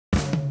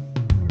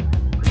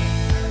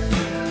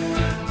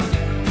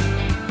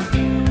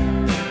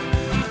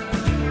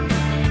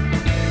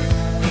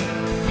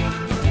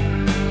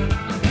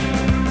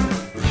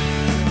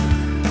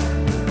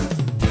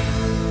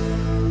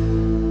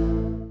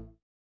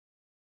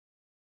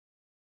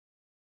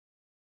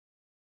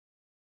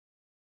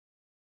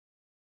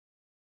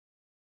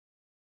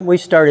We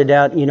started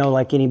out, you know,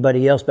 like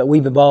anybody else, but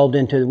we've evolved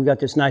into, we got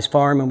this nice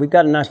farm, and we've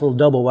got a nice little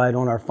double wide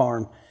on our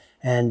farm,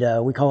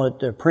 and we call it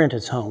the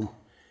Apprentice home.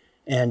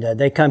 And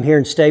they come here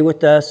and stay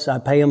with us. I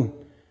pay them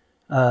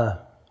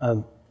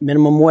a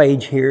minimum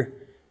wage here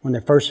when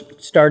they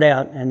first start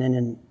out, and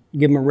then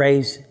give them a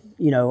raise,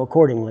 you know,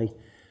 accordingly.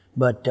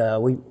 But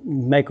we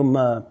make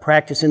them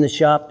practice in the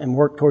shop and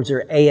work towards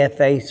their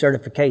AFA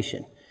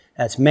certification.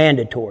 That's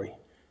mandatory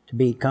to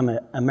become an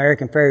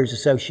American Farriers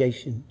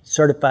Association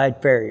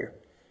certified farrier.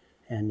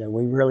 And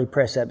we really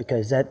press that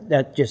because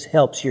that just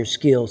helps your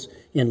skills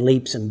in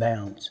leaps and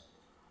bounds.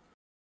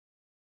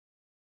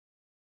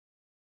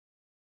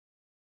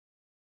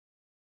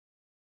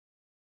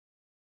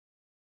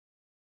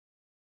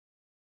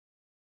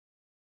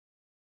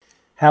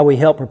 How we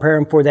help prepare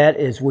them for that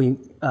is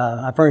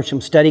I furnish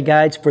them study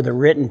guides for the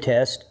written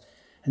test.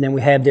 And then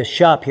we have this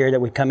shop here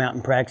that we come out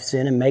and practice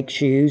in and make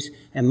shoes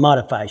and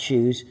modify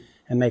shoes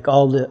and make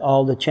all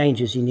the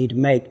changes you need to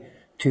make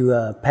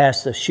to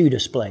pass the shoe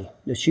display,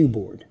 the shoe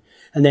board.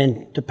 And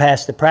then to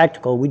pass the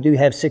practical, we do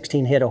have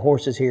 16 head of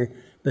horses here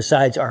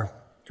besides our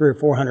 300 or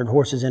 400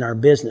 horses in our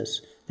business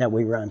that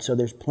we run. So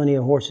there's plenty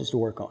of horses to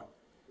work on.